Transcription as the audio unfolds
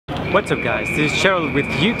What's up guys, this is Cheryl with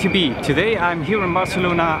UTB. Today I'm here in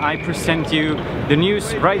Barcelona. I present you the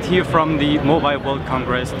news right here from the Mobile World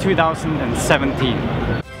Congress 2017.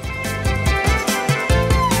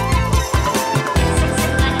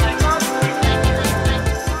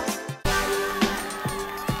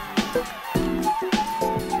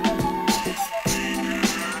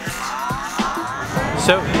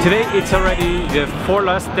 So today it's already the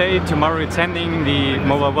last day. Tomorrow it's ending the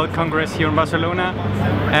Mobile World Congress here in Barcelona,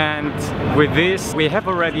 and with this we have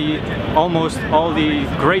already almost all the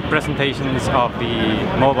great presentations of the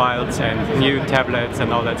mobiles and new tablets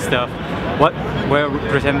and all that stuff what were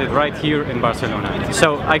presented right here in Barcelona.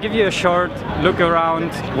 So I give you a short look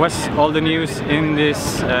around what's all the news in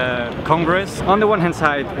this Congress. On the one hand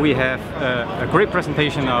side we have a great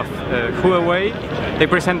presentation of Huawei. They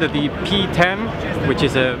presented the P10, which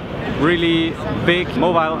is a really big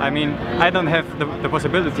mobile. I mean, I don't have the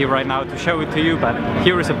possibility right now to show it to you, but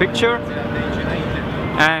here is a picture.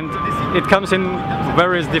 And it comes in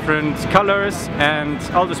various different colors and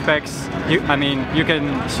all the specs. You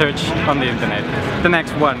can search on the internet. The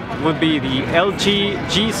next one would be the LG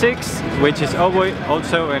G6, which is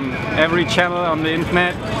also in every channel on the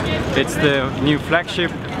internet. It's the new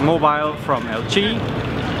flagship mobile from LG.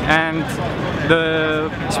 And the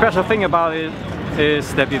special thing about it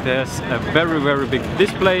is that it has a very big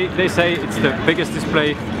display. They say it's the biggest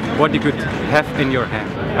display what you could have in your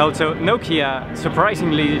hand. Also, Nokia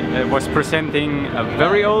surprisingly was presenting a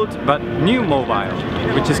very old but new mobile,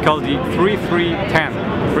 which is called the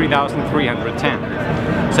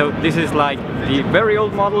 3310. So this is like the very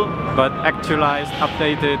old model, but actualized,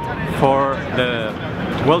 updated for the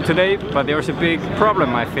world today. But there's a big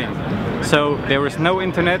problem, I think. So there is no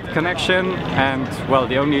internet connection, and well,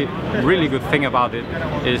 the only really good thing about it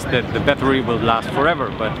is that the battery will last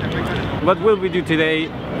forever. But what will we do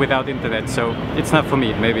today without internet? So it's not for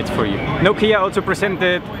me, maybe it's for you. Nokia also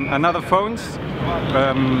presented another phones.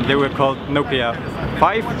 They were called Nokia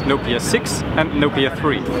 5, Nokia 6 and Nokia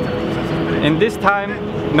 3. In this time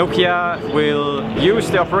Nokia will use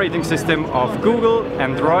the operating system of Google,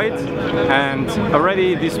 Android, and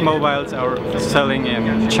already these mobiles are selling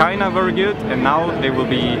in China very good, and now they will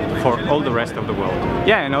be for all the rest of the world.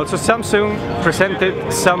 Yeah, and also Samsung presented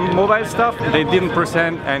some mobile stuff. They didn't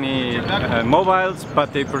present any mobiles,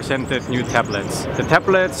 but they presented new tablets. The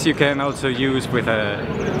tablets you can also use with a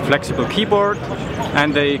flexible keyboard,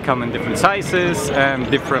 and they come in different sizes and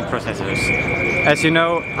different processors. As you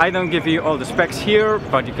know, I don't give you all the specs here,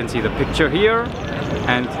 but you can see the picture here,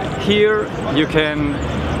 and here you can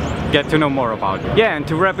get to know more about it. Yeah, and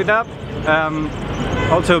to wrap it up,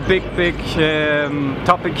 also a big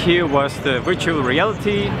topic here was the virtual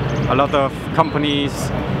reality. A lot of companies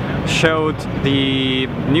showed the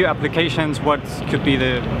new applications, what could be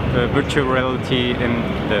the virtual reality in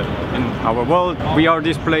our world, VR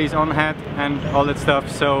displays on head and all that stuff.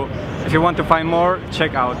 So if you want to find more,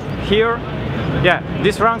 check out here. Yeah,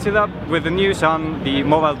 this rounds it up with the news on the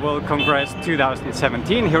Mobile World Congress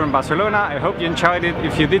 2017 here in Barcelona. I hope you enjoyed it.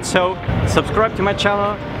 If you did so, subscribe to my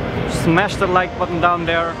channel, smash the like button down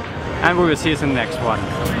there, and we will see you in the next one.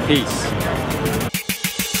 Peace.